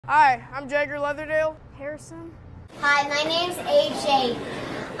Hi, I'm Jagger Leatherdale. Harrison. Hi, my name's AJ.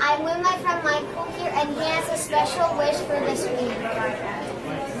 I'm with my friend Michael here, and he has a special wish for this week.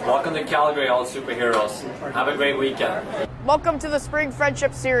 Welcome to Calgary, all superheroes. Have a great weekend. Welcome to the Spring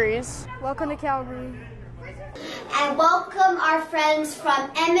Friendship Series. Welcome to Calgary. And welcome our friends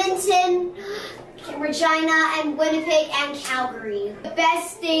from Edmonton, Regina, and Winnipeg, and Calgary. The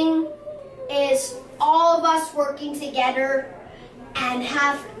best thing is all of us working together and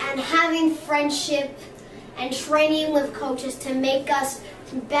having friendship and training with coaches to make us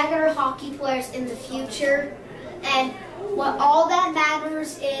better hockey players in the future. And what all that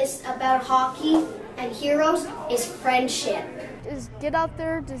matters is about hockey and heroes is friendship. Just get out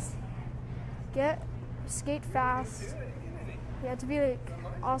there, just skate fast. You have to be like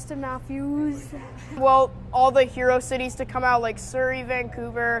Austin Matthews. Well, all the hero cities to come out, like Surrey,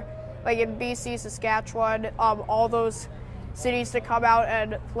 Vancouver, like in BC, Saskatchewan, all those cities to come out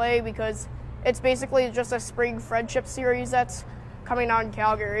and play, because it's basically just a Spring Friendship Series that's coming out in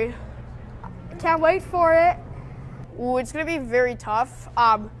Calgary. Can't wait for it. Ooh, it's going to be very tough.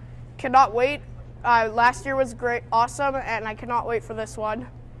 Cannot wait. Last year was great, awesome, and I cannot wait for this one.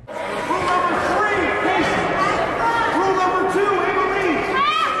 Rule number 3, Rule number 2,